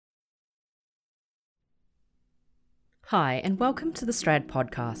Hi, and welcome to the Strad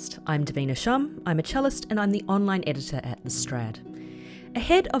podcast. I'm Davina Shum, I'm a cellist, and I'm the online editor at the Strad.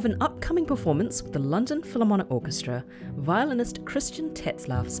 Ahead of an upcoming performance with the London Philharmonic Orchestra, violinist Christian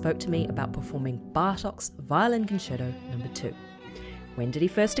Tetzlaff spoke to me about performing Bartók's Violin Concerto No. 2. When did he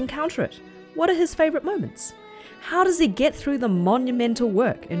first encounter it? What are his favourite moments? How does he get through the monumental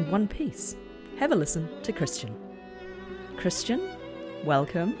work in one piece? Have a listen to Christian. Christian,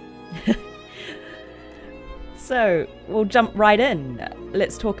 welcome. So, we'll jump right in.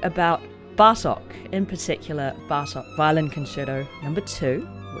 Let's talk about Bartók, in particular Bartók Violin Concerto No. 2,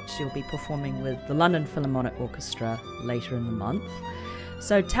 which you'll be performing with the London Philharmonic Orchestra later in the month.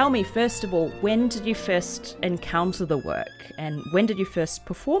 So tell me, first of all, when did you first encounter the work, and when did you first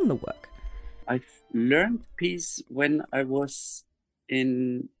perform the work? I learned piece when I was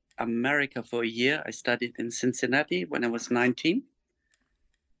in America for a year. I studied in Cincinnati when I was 19.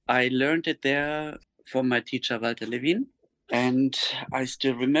 I learned it there from my teacher, Walter Levin. And I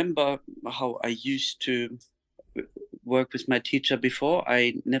still remember how I used to work with my teacher before.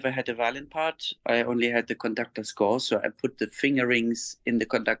 I never had a violin part. I only had the conductor score. So I put the fingerings in the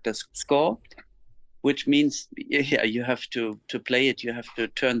conductor's score, which means you have to play it. You have to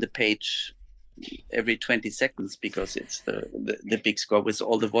turn the page every 20 seconds because it's the big score with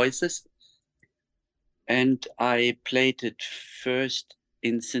all the voices. And I played it first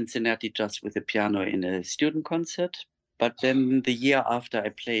in Cincinnati just with the piano in a student concert. But then the year after, I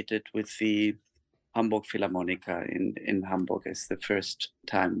played it with the Hamburg Philharmoniker in Hamburg as the first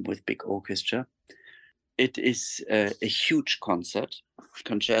time with big orchestra. It is a huge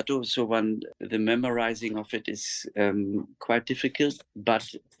concerto. So the memorizing of it is quite difficult,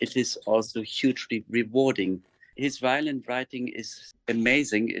 but it is also hugely rewarding. His violin writing is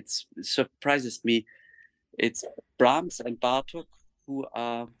amazing. It surprises me. It's Brahms and Bartók who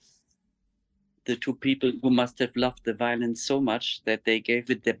are the two people who must have loved the violin so much that they gave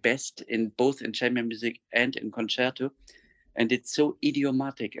it their best in both in chamber music and in concerto. And it's so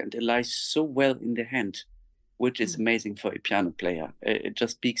idiomatic and it lies so well in the hand, which is amazing for a piano player. It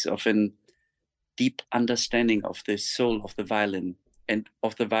just speaks of a deep understanding of the soul of the violin and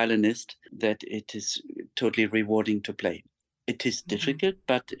of the violinist that it is totally rewarding to play. It is difficult,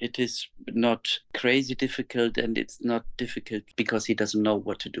 but it is not crazy difficult, and it's not difficult because he doesn't know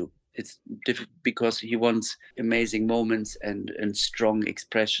what to do. It's difficult because he wants amazing moments and strong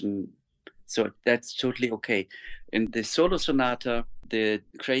expression. So that's totally okay. In the solo sonata, the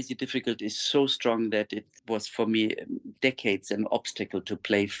crazy difficult is so strong that it was for me decades an obstacle to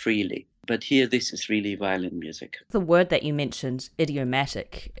play freely. But here, this is really violin music. The word that you mentioned,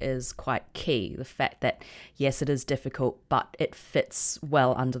 idiomatic, is quite key. The fact that, yes, it is difficult, but it fits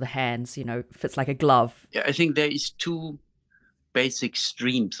well under the hands, fits like a glove. Yeah, I think there is two basic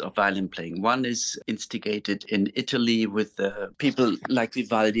streams of violin playing. One is instigated in Italy with people like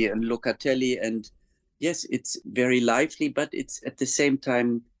Vivaldi and Locatelli. And yes, it's very lively, but it's at the same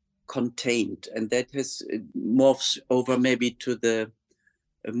time contained. And that has morphs over maybe to the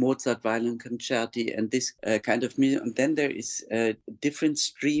Mozart violin concerti and this kind of music. And then there is a different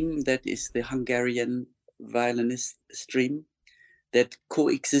stream that is the Hungarian violinist stream that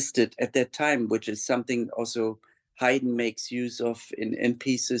coexisted at that time, which is something also Haydn makes use of in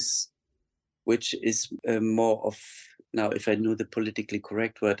pieces, which is more of, now if I knew the politically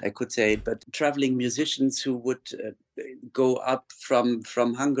correct word, I could say it, but traveling musicians who would go up from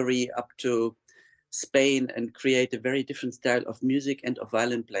Hungary up to Spain and create a very different style of music and of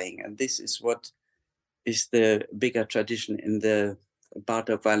violin playing. And this is what is the bigger tradition in the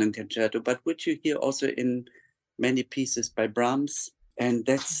Bartók Violin Concerto, but which you hear also in many pieces by Brahms. And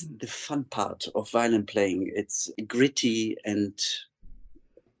that's the fun part of violin playing. It's gritty and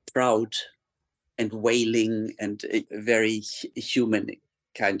proud and wailing and a very human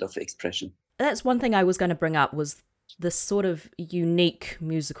kind of expression. That's one thing I was going to bring up, was this sort of unique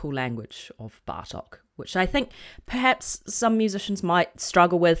musical language of Bartók, which I think perhaps some musicians might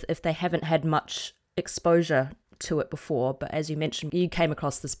struggle with if they haven't had much exposure to it before. But as you mentioned, you came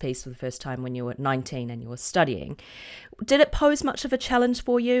across this piece for the first time when you were 19 and you were studying. Did it pose much of a challenge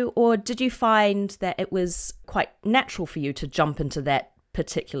for you, or did you find that it was quite natural for you to jump into that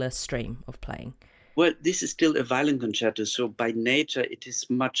particular stream of playing? Well, this is still a violin concerto, so by nature it is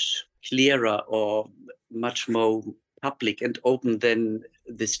much clearer or much more public and open than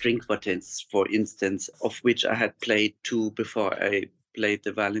the string quartets, for instance, of which I had played two before I played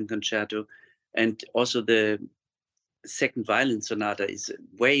the violin concerto. And also the second violin sonata is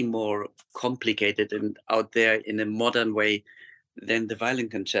way more complicated and out there in a modern way than the violin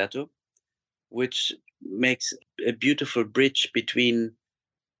concerto, which makes a beautiful bridge between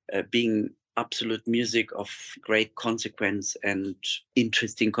being absolute music of great consequence and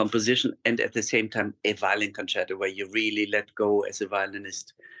interesting composition, and at the same time a violin concerto where you really let go as a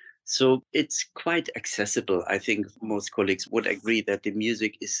violinist. So it's quite accessible. I think most colleagues would agree that the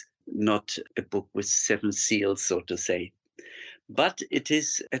music is not a book with seven seals, so to say. But it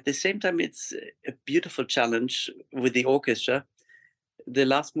is at the same time, it's a beautiful challenge with the orchestra. The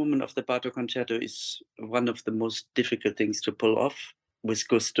last movement of the Bartók concerto is one of the most difficult things to pull off with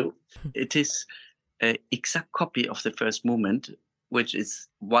gusto. It is an exact copy of the first movement, which is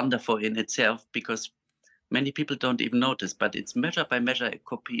wonderful in itself because many people don't even notice, but it's measure by measure a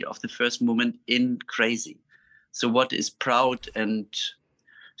copy of the first movement in crazy. So what is proud and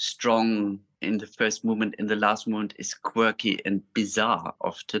strong in the first movement, in the last movement is quirky and bizarre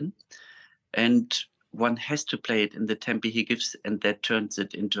often. And one has to play it in the tempo he gives, and that turns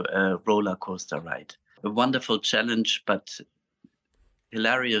it into a roller coaster ride. A wonderful challenge, but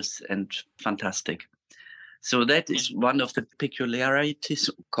hilarious and fantastic. So that is one of the peculiarities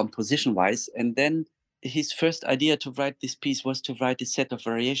composition wise. And then his first idea to write this piece was to write a set of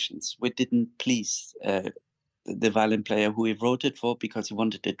variations, which didn't please the violin player who he wrote it for because he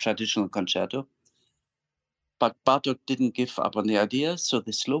wanted a traditional concerto. But Bartók didn't give up on the idea. So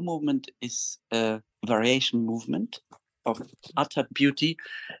the slow movement is a variation movement of utter beauty,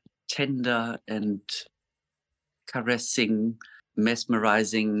 tender and caressing,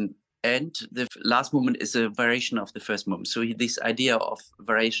 mesmerizing. And the last movement is a variation of the first movement. So this idea of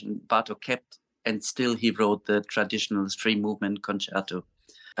variation Bartók kept, and still he wrote the traditional three-movement concerto.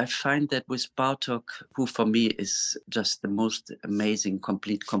 I find that with Bartók, who for me is just the most amazing,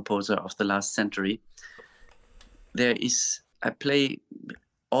 complete composer of the last century, I play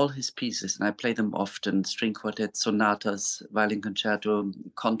all his pieces, and I play them often, string quartets, sonatas, violin concerto,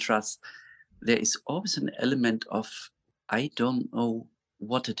 contrast. There is always an element of, I don't know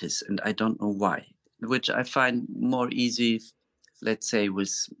what it is, and I don't know why, which I find more easy, let's say,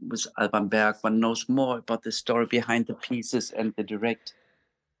 with Alban Berg. One knows more about the story behind the pieces and the direct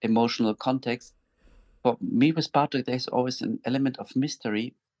emotional context. For me, with Bartók, there's always an element of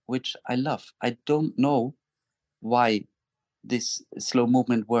mystery, which I love. I don't know why this slow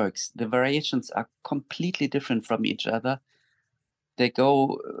movement works. The variations are completely different from each other. They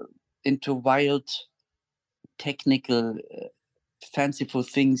go into wild, technical, fanciful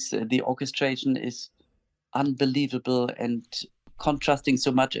things. The orchestration is unbelievable and contrasting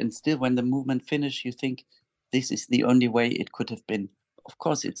so much. And still, when the movement finishes, you think this is the only way it could have been. Of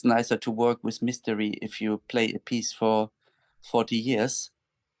course, it's nicer to work with mystery if you play a piece for 40 years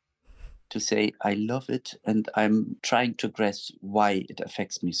to say, I love it and I'm trying to grasp why it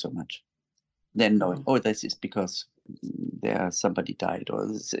affects me so much. Then knowing, oh, this is because somebody died, or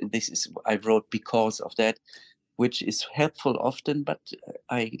this is I wrote because of that, which is helpful often, but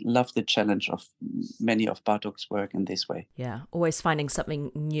I love the challenge of many of Bartók's work in this way. Yeah, always finding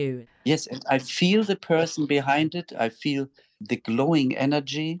something new. Yes, and I feel the person behind it. I feel the glowing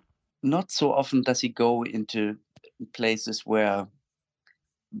energy. Not so often does he go into places where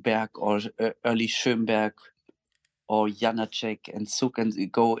Berg or early Schönberg or Janacek and Suk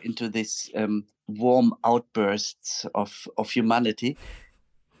and go into this warm outbursts of humanity.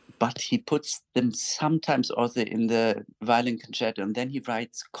 But he puts them sometimes also in the violin concerto, and then he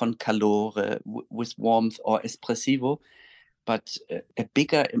writes con calore with warmth or espressivo. But a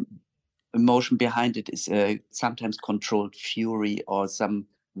bigger emotion behind it is sometimes controlled fury or some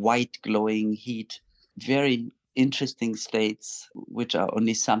white glowing heat. Very interesting states, which are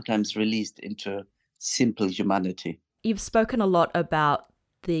only sometimes released into simple humanity. You've spoken a lot about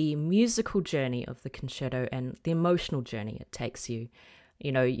the musical journey of the concerto and the emotional journey it takes you.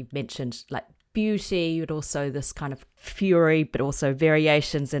 You know, you've mentioned like beauty, but also this kind of fury, but also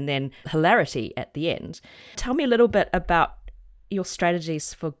variations and then hilarity at the end. Tell me a little bit about your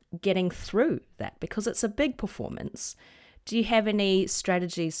strategies for getting through that, because it's a big performance. Do you have any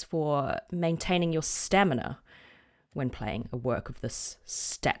strategies for maintaining your stamina when playing a work of this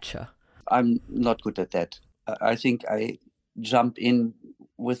stature? I'm not good at that. I think I jump in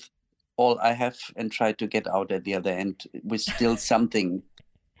with all I have and try to get out at the other end with still something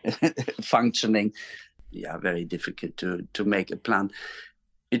functioning. Yeah, very difficult to make a plan.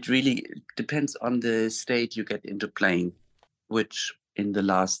 It really depends on the state you get into playing, which in the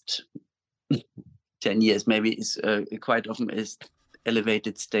last 10 years maybe is quite often is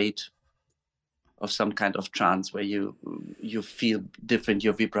elevated state of some kind of trance where you feel different,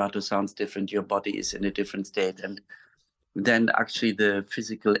 your vibrato sounds different, your body is in a different state, and then actually the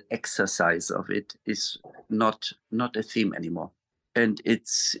physical exercise of it is not a theme anymore. And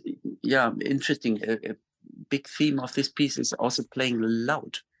it's interesting. A big theme of this piece is also playing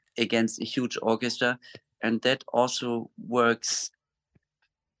loud. against a huge orchestra. And that also works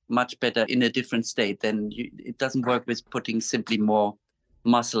much better in a different state. It doesn't work with putting simply more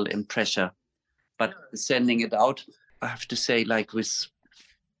muscle and pressure, but sending it out. I have to say, like with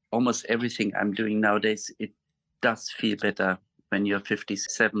almost everything I'm doing nowadays, it does feel better when you're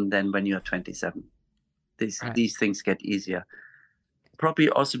 57 than when you're 27. These things get easier. Probably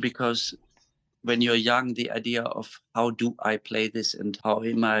also because when you're young, the idea of how do I play this and how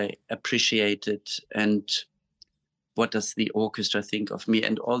am I appreciated and what does the orchestra think of me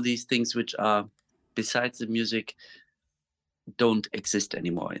and all these things which are besides the music don't exist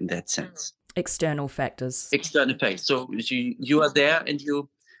anymore in that sense. External factors. External factors. So you are there and you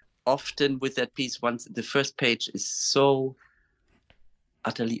often with that piece, once the first page is so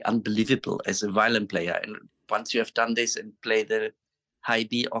utterly unbelievable as a violin player. And once you have done this and play the high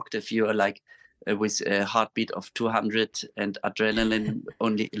B octave, you are like with a heartbeat of 200 and adrenaline,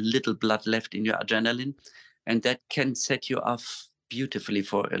 only a little blood left in your adrenaline. And that can set you off beautifully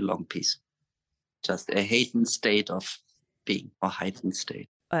for a long piece. Just a heightened state of being, or heightened state.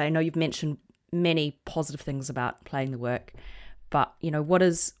 I know you've mentioned many positive things about playing the work, but, what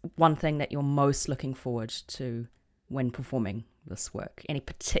is one thing that you're most looking forward to when performing this work? Any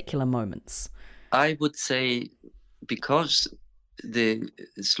particular moments? I would say because the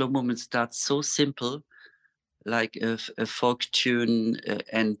slow movement starts so simple, like a folk tune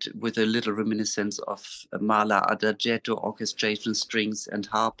and with a little reminiscence of a Mahler adagietto orchestration, strings and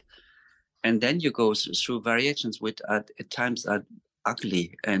harp. And then you go through variations which at times are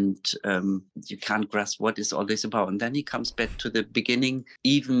ugly and you can't grasp what is all this about. And then he comes back to the beginning,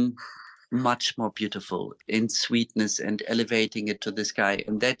 even much more beautiful in sweetness and elevating it to the sky.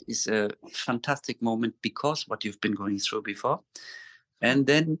 And that is a fantastic moment because what you've been going through before. And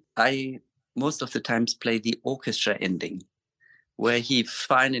then I most of the times play the orchestra ending where he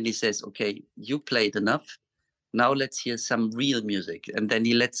finally says, okay, you played enough. Now let's hear some real music. And then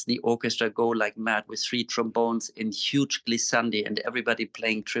he lets the orchestra go like mad with 3 trombones in huge glissandi and everybody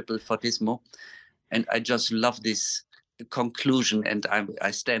playing triple fortissimo. And I just love this conclusion. And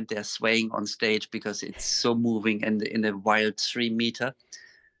I stand there swaying on stage because it's so moving and in a wild 3 meter.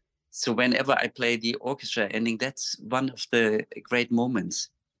 So whenever I play the orchestra ending, that's one of the great moments.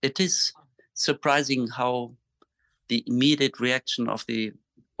 It is surprising how the immediate reaction of the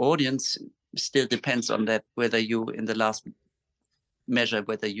audience still depends on that, whether you in the last measure,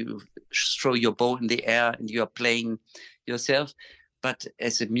 whether you throw your bow in the air and you are playing yourself. But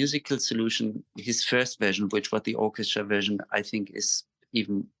as a musical solution, his first version, which was the orchestra version, I think is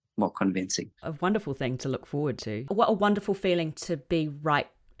even more convincing. A wonderful thing to look forward to. What a wonderful feeling to be right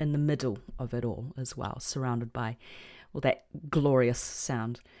in the middle of it all as well, surrounded by all that glorious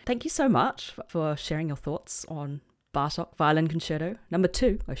sound. Thank you so much for sharing your thoughts on Bartók Violin Concerto, number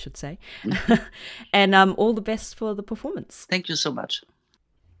 2, I should say. And all the best for the performance. Thank you so much.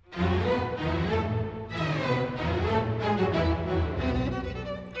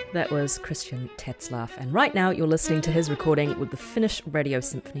 That was Christian Tetzlaff, and right now you're listening to his recording with the Finnish Radio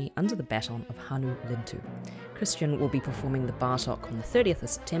Symphony under the baton of Hannu Lintu. Christian will be performing the Bartók on the 30th of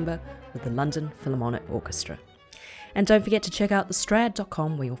September with the London Philharmonic Orchestra. And don't forget to check out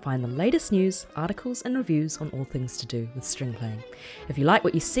thestrad.com where you'll find the latest news, articles and reviews on all things to do with string playing. If you like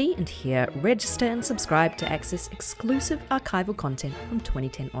what you see and hear, register and subscribe to access exclusive archival content from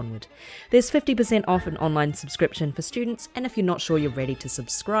 2010 onward. There's 50% off an online subscription for students, and if you're not sure you're ready to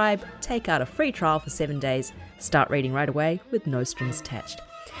subscribe, take out a free trial for 7 days, start reading right away with no strings attached.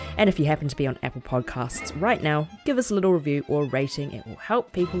 And if you happen to be on Apple Podcasts right now, give us a little review or rating. It will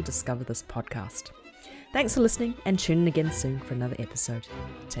help people discover this podcast. Thanks for listening and tune in again soon for another episode.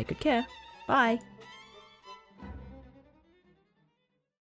 Take good care. Bye.